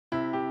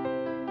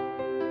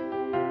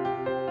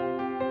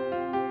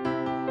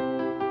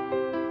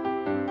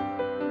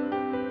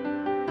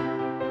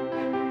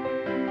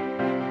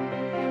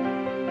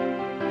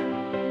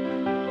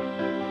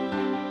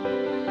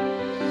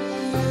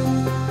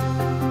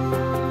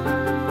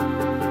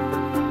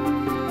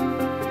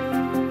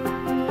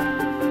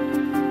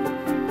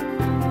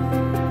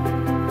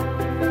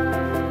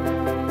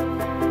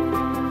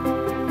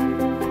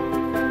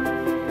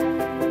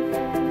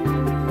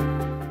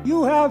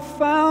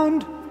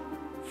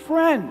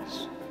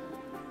friends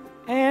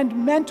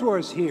and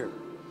mentors here,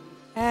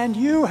 and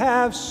you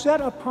have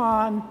set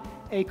upon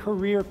a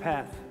career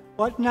path.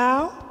 But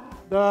now,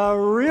 the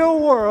real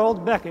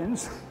world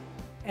beckons,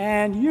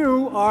 and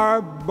you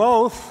are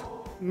both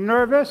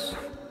nervous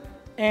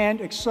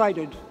and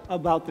excited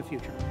about the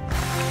future.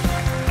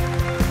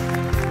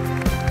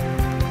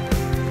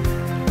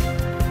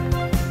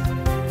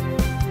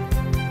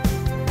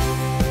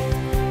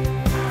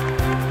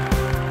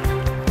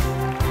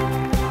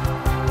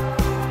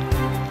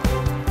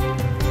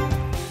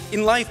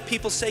 In life,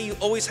 people say you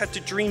always have to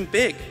dream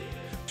big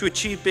to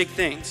achieve big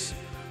things.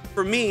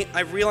 For me,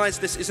 I've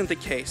realized this isn't the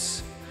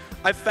case.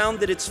 I've found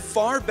that it's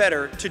far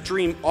better to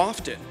dream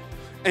often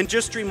and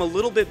just dream a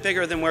little bit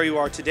bigger than where you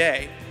are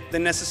today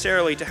than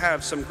necessarily to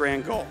have some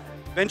grand goal.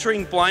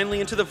 Venturing blindly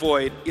into the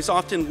void is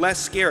often less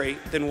scary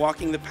than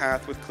walking the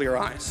path with clear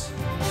eyes.